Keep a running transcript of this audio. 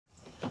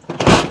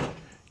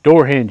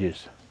Door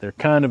hinges, they're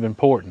kind of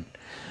important.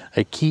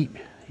 They keep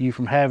you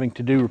from having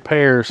to do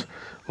repairs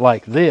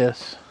like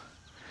this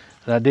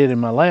that I did in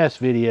my last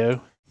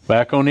video.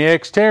 Back on the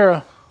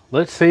Xterra,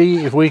 let's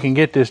see if we can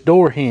get this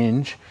door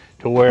hinge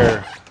to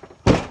where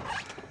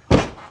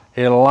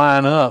it'll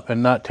line up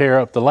and not tear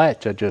up the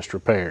latch I just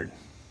repaired.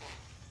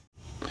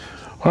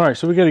 All right,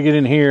 so we got to get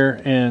in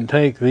here and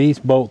take these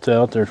bolts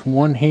out. There's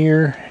one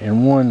here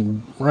and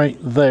one right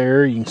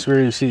there. You can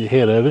really see the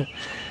head of it.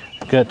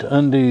 Got to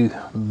undo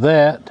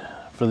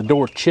that for the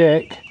door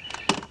check.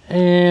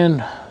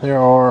 And there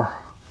are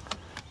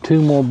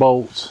two more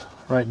bolts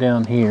right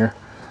down here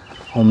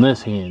on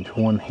this hinge.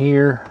 One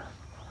here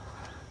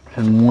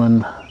and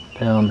one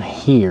down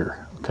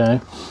here,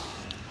 okay?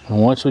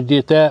 And once we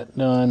get that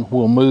done,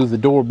 we'll move the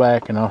door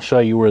back and I'll show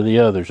you where the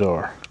others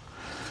are.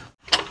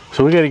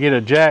 So we got to get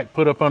a jack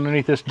put up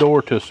underneath this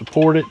door to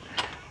support it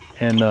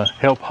and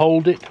help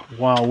hold it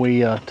while we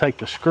take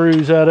the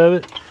screws out of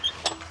it.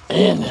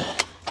 And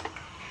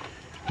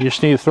you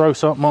just need to throw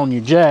something on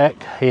your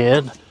jack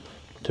head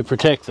to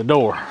protect the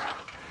door.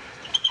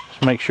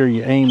 Just make sure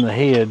you aim the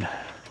head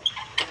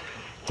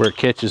where it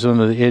catches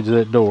under the edge of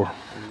that door.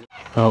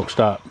 Oh,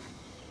 stop.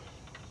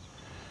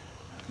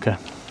 Okay.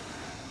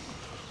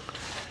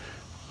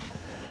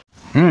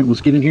 All right,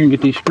 let's get in here and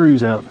get these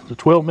screws out. It's a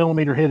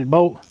 12mm headed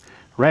bolt.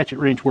 Ratchet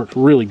wrench works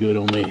really good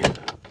on these.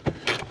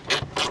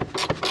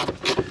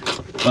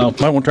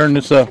 Might want to turn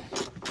this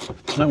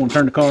might want to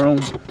turn the car on,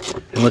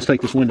 and let's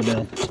take this window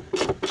down.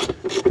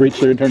 Reach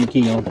there and turn the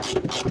key on.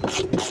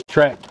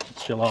 Track,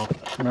 still off.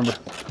 Remember.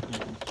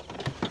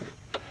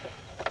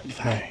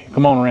 All right,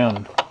 come on around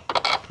and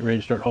get ready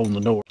to start holding the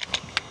door.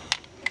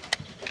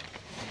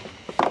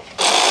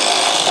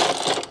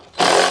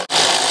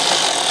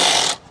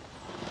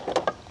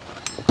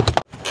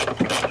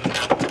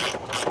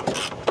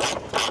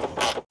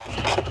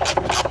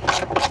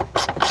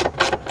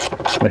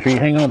 Make sure you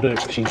hang on to it.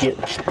 She's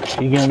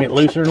gonna get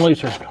looser and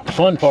looser. The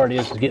fun part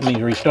is getting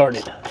these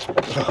restarted.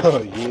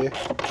 Oh yeah.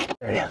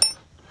 There.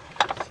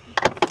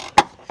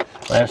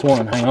 Last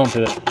one. Hang on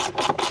to it.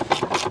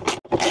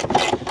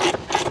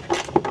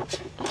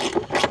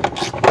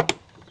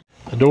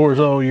 The door's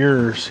all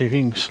yours. See if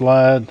you can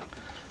slide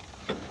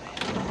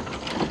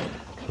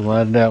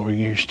it out.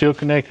 You're still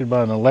connected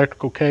by an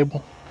electrical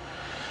cable.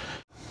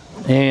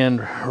 And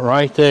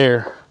right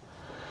there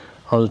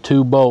are the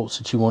two bolts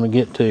that you want to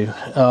get to.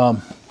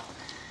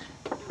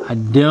 I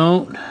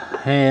don't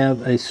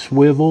have a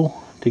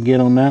swivel to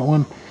get on that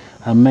one.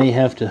 I may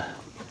have to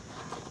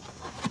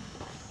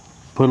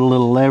put a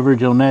little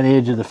leverage on that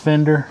edge of the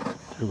fender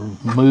to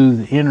move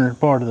the inner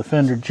part of the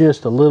fender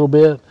just a little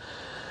bit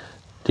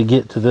to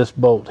get to this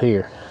bolt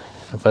here.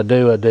 If I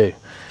do, I do.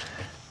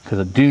 Because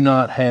I do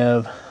not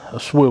have a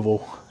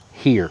swivel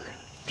here.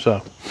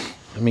 So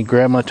let me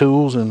grab my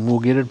tools and we'll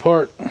get it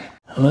apart.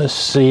 Let's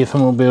see if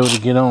I'm going to be able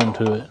to get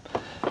onto it.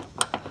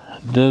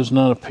 It does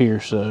not appear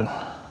so.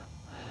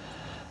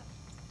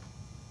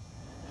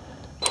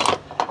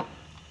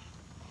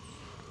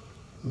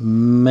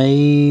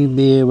 May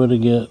be able to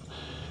get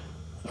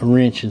a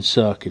wrench and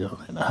socket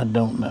on it. I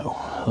don't know.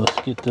 Let's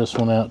get this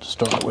one out to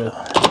start with.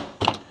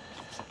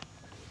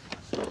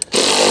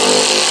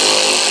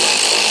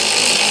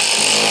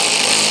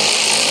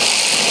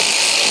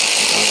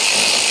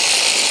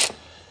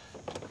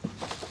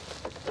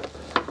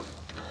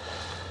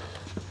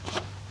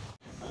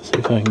 Let's see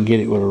if I can get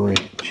it with a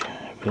wrench,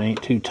 if it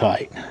ain't too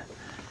tight.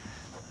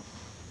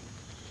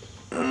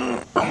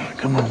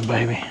 Come on,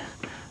 baby.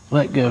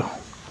 Let go.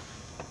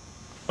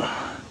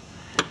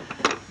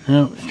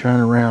 Nope, it's trying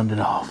to round it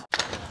off.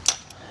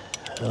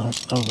 I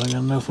don't know if I got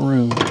enough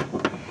room.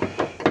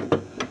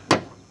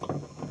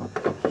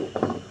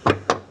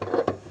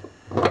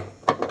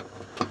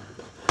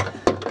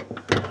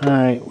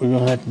 Alright, we're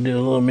going to have to do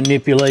a little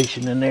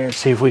manipulation in there and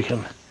see if we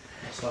can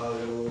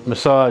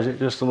massage it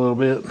just a little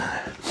bit.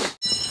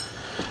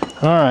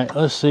 Alright,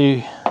 let's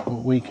see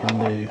what we can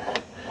do.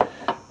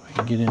 We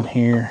can get in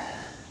here.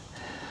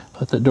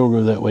 Let that door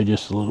go that way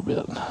just a little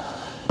bit.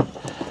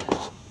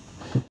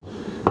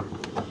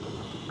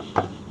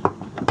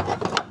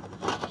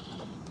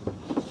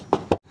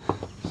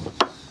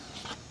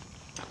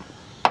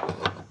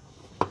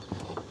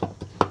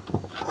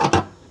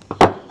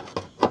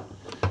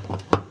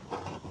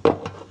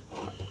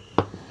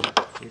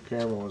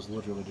 Camera was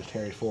literally just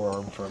hairy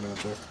forearm for a minute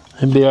there.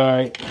 It'd be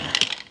alright.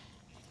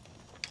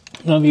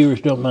 My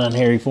viewers don't mind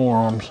hairy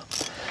forearms.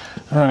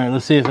 Alright,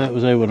 let's see if that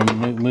was able to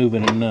move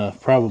it enough.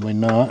 Probably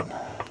not.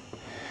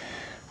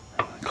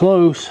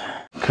 Close.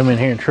 Come in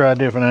here and try a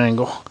different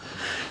angle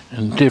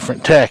and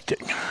different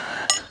tactic.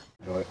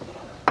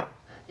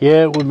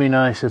 Yeah, it would be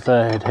nice if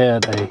I had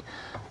had a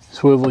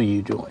swivel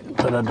U-joint,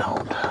 but I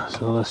don't.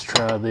 So let's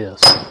try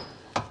this.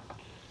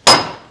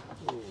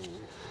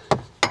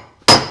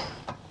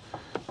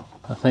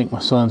 I think my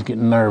son's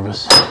getting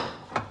nervous.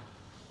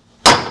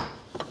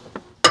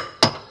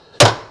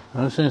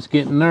 No sense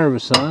getting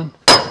nervous, son.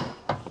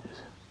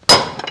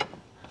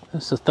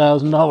 That's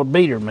 $1,000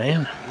 beater,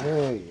 man.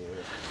 Yeah, yeah.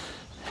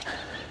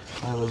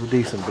 That was a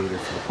decent beater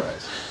for the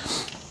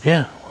price.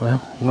 Yeah, well,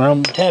 when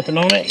I'm tapping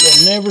on it,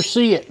 you'll never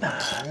see it.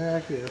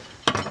 Yeah, I guess.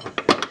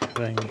 If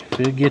I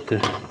can get the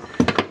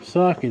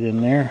socket in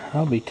there,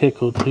 I'll be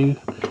tickled to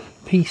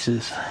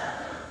pieces.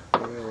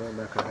 Well,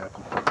 not gonna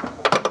happen.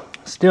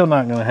 Still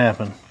not gonna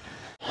happen.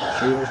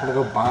 So you just wanna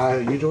go buy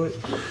a U-joint?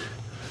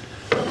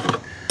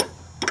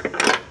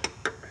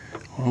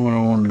 I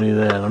don't want to do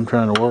that. I'm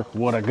trying to work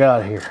with what I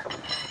got here.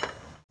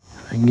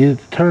 If I can get it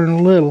to turn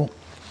a little,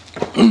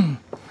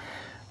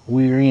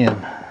 we're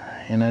in.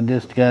 And I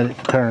just got it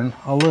to turn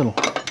a little.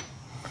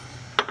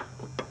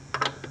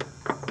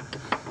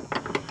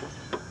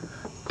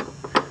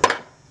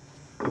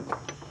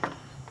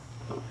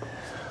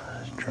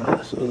 Let's try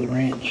this other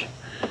wrench.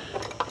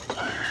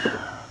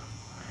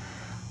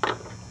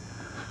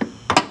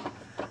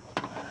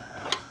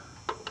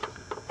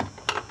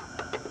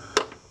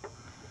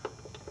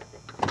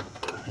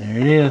 There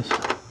it is.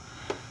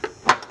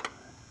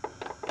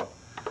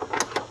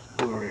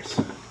 Glorious.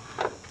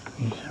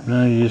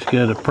 Now you just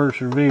gotta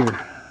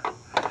persevere.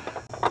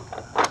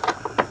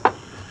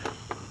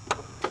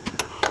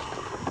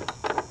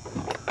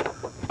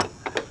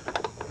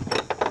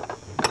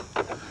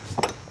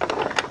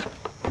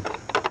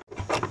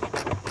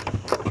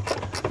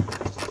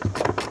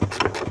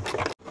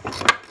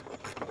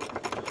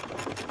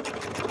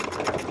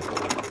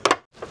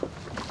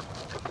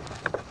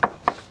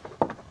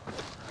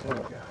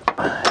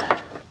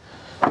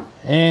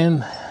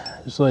 And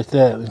just like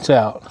that, it's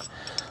out. A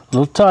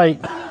little tight,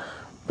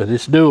 but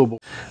it's doable.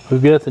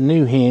 We've got the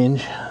new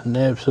hinge and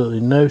absolutely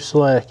no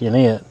slack in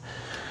it.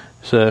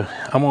 So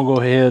I'm gonna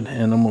go ahead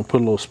and I'm gonna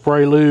put a little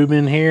spray lube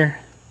in here.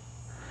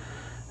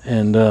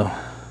 And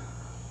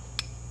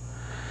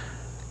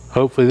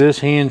hopefully this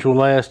hinge will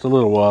last a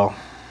little while.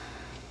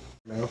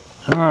 No.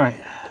 All right.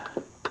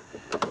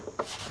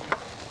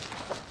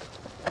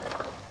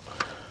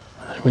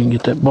 We can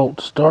get that bolt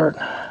to start.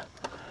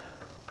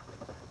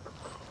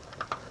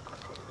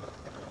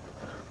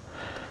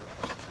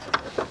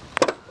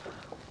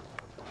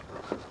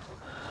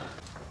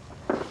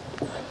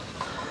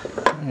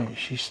 Alright,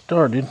 she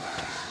started.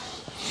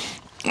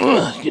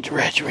 Let's get the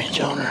ratchet wrench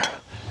on her.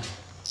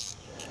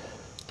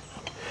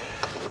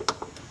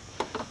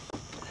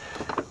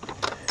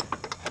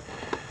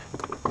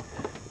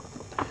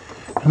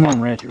 Come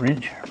on, ratchet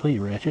wrench. Please,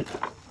 ratchet.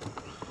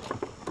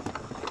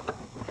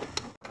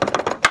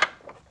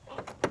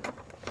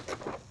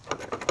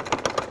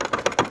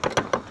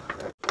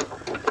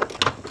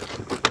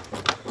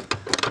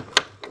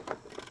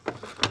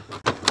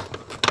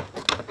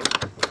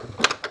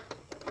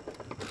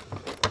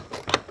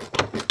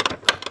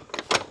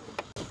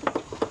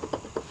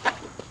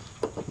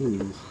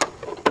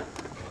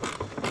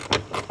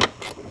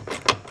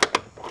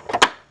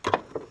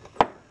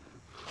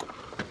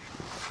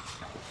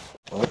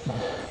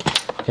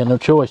 Got no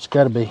choice,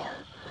 gotta be.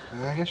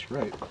 I guess you're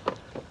right.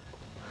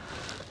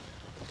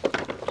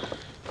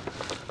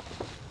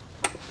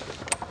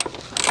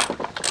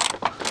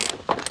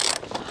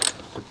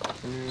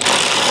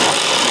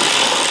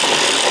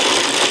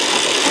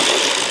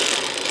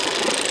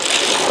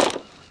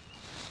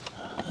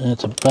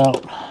 That's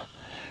about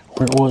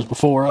where it was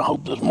before. I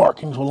hope those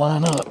markings will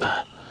line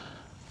up.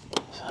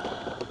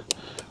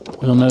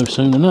 We'll know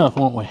soon enough,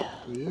 won't we?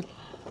 Yeah.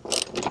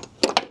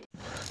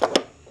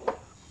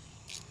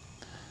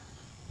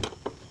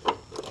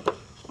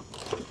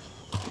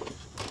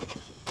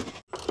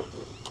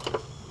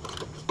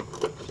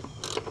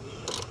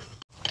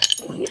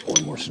 We'll get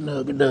one more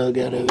snug dug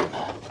out of it.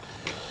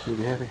 You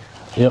be happy?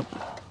 Yep.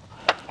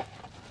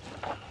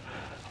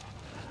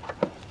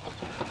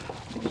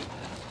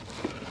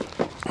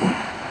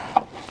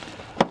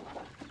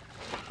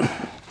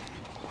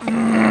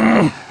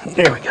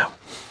 There we go.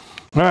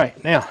 All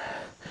right, now,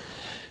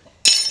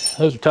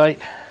 those are tight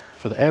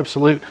for the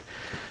absolute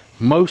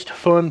most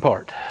fun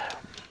part.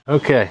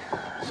 Okay,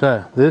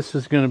 so this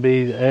is going to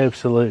be the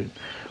absolute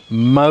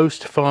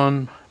most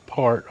fun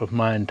part of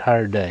my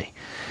entire day.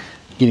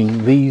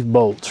 Getting these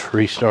bolts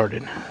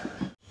restarted.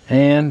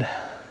 And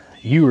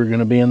you are going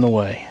to be in the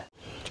way.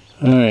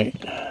 All right,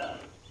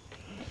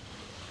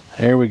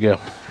 there we go.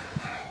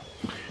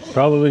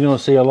 Probably going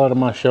to see a lot of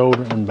my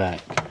shoulder and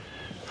back.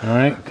 All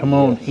right, come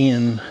on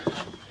in.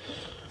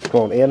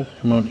 Come on in?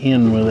 Come on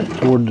in with it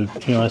toward the,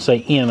 you know, I say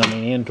in, I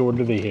mean in toward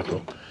the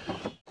vehicle.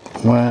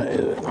 Why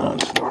is it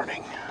not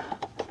starting?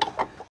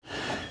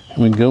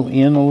 Can we go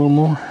in a little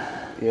more?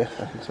 Yeah,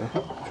 I think so.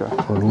 Try.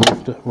 Or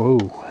lift it? Whoa,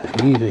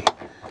 easy.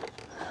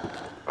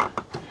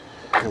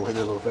 We'll hit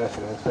it a little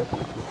faster than I expected.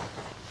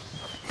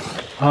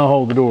 I'll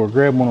hold the door.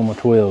 Grab one of my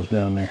 12s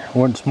down there. I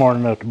wasn't smart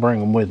enough to bring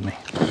them with me.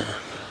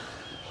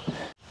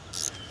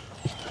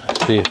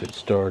 Let's see if it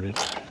started.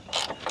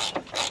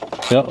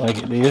 Felt like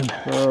it did.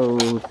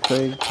 Oh,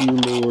 thank you,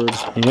 Lord.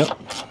 Yep.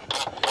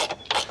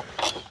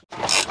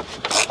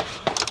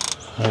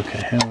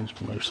 Okay, that one's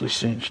mostly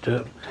cinched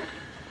up.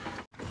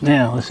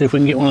 Now, let's see if we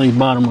can get one of these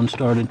bottom ones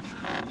started.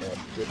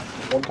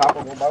 One top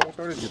and one bottom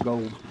started, you're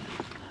gold.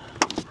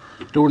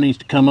 Door needs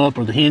to come up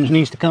or the hinge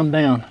needs to come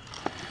down.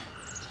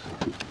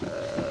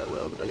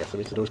 Well, I guess that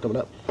means the door's coming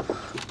up.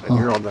 And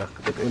you're on the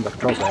in the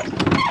control set.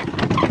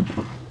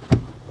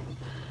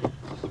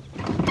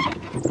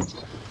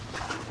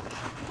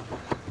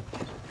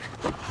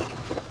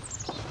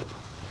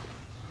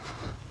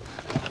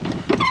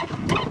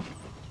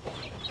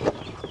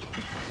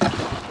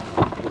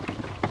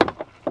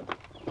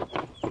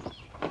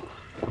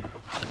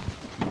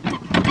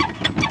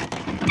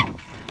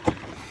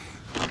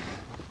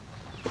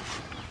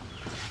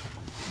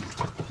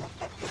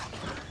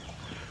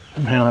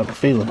 Somehow I have a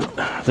feeling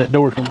that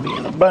door's going to be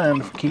in a bind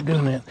if I keep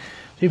doing that.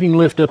 See if you can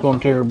lift up on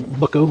Terra,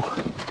 bucko.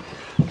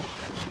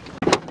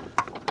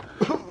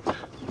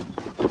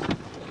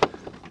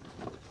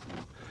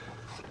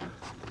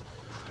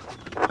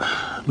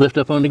 Lift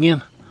up on it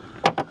again.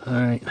 All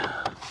right.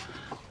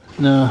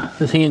 No,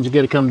 this hinge has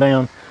got to come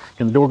down.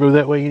 Can the door go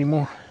that way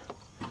anymore?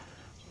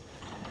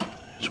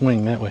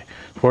 Swing that way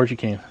as far as you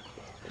can.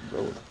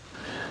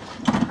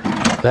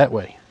 That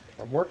way.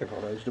 I'm working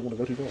on it. I just don't want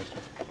to go too fast.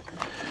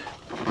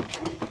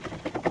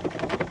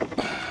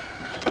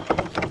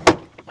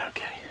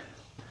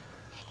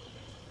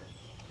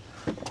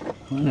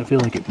 I feel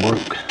like it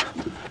broke.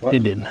 What?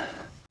 It didn't.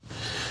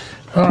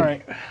 All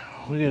right,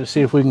 we got to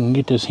see if we can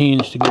get this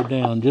hinge to go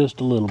down just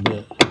a little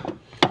bit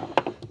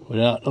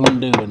without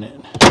undoing it.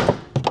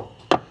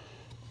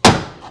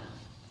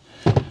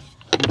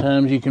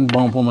 Sometimes you can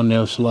bump them and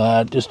they'll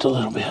slide just a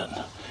little bit.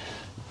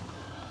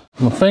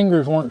 My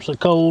fingers weren't so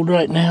cold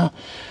right now.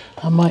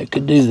 I might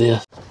could do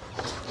this.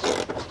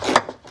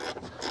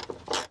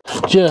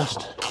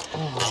 Just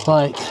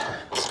like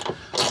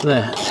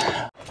that.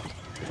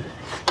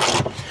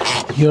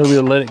 You ought to be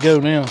able to let it go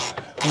now.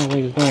 I don't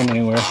think it's going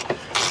anywhere.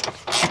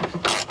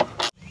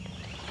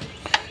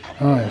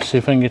 Alright, let's see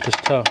if I can get this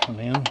top one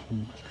in.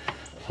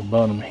 The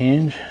bottom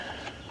hinge.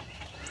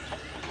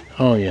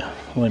 Oh yeah,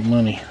 like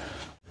money.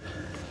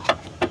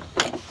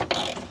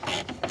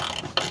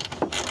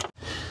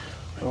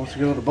 Once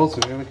you go to both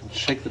of them, we can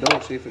shake the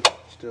door, see if it's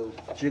still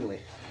jiggly.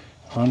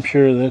 I'm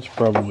sure that's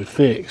probably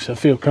fixed. I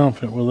feel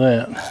confident with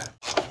that.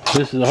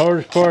 This is the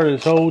hardest part of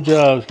this whole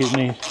job, is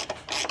getting these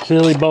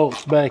silly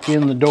bolts back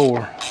in the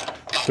door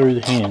through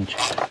the hinge.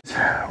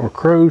 Or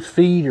crow's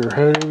feet, or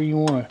whatever you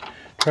want to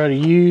try to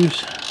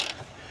use.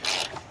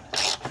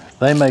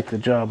 They make the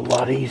job a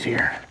lot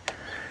easier.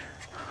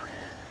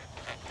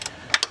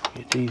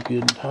 Get these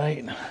good and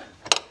tight.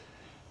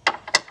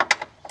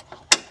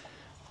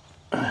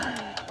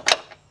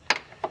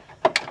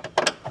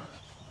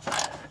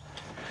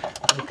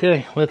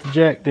 Okay, let the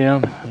jack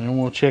down and then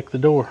we'll check the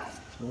door.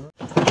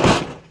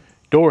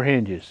 Door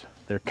hinges,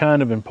 they're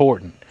kind of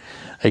important.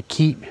 They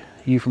keep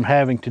you from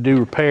having to do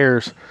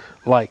repairs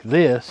like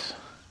this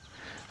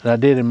that I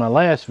did in my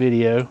last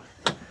video.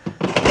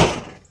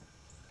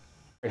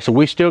 So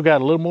we still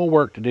got a little more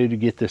work to do to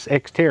get this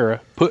Xterra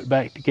put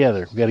back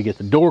together. We've got to get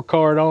the door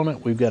card on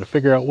it. We've got to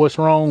figure out what's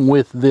wrong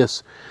with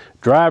this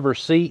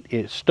driver's seat.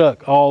 It's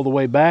stuck all the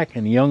way back,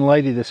 and the young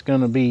lady that's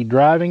going to be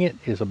driving it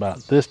is about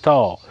this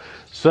tall.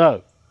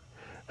 So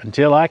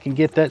until I can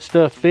get that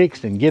stuff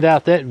fixed and get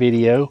out that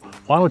video,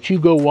 why don't you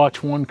go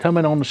watch one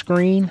coming on the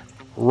screen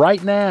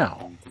right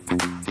now.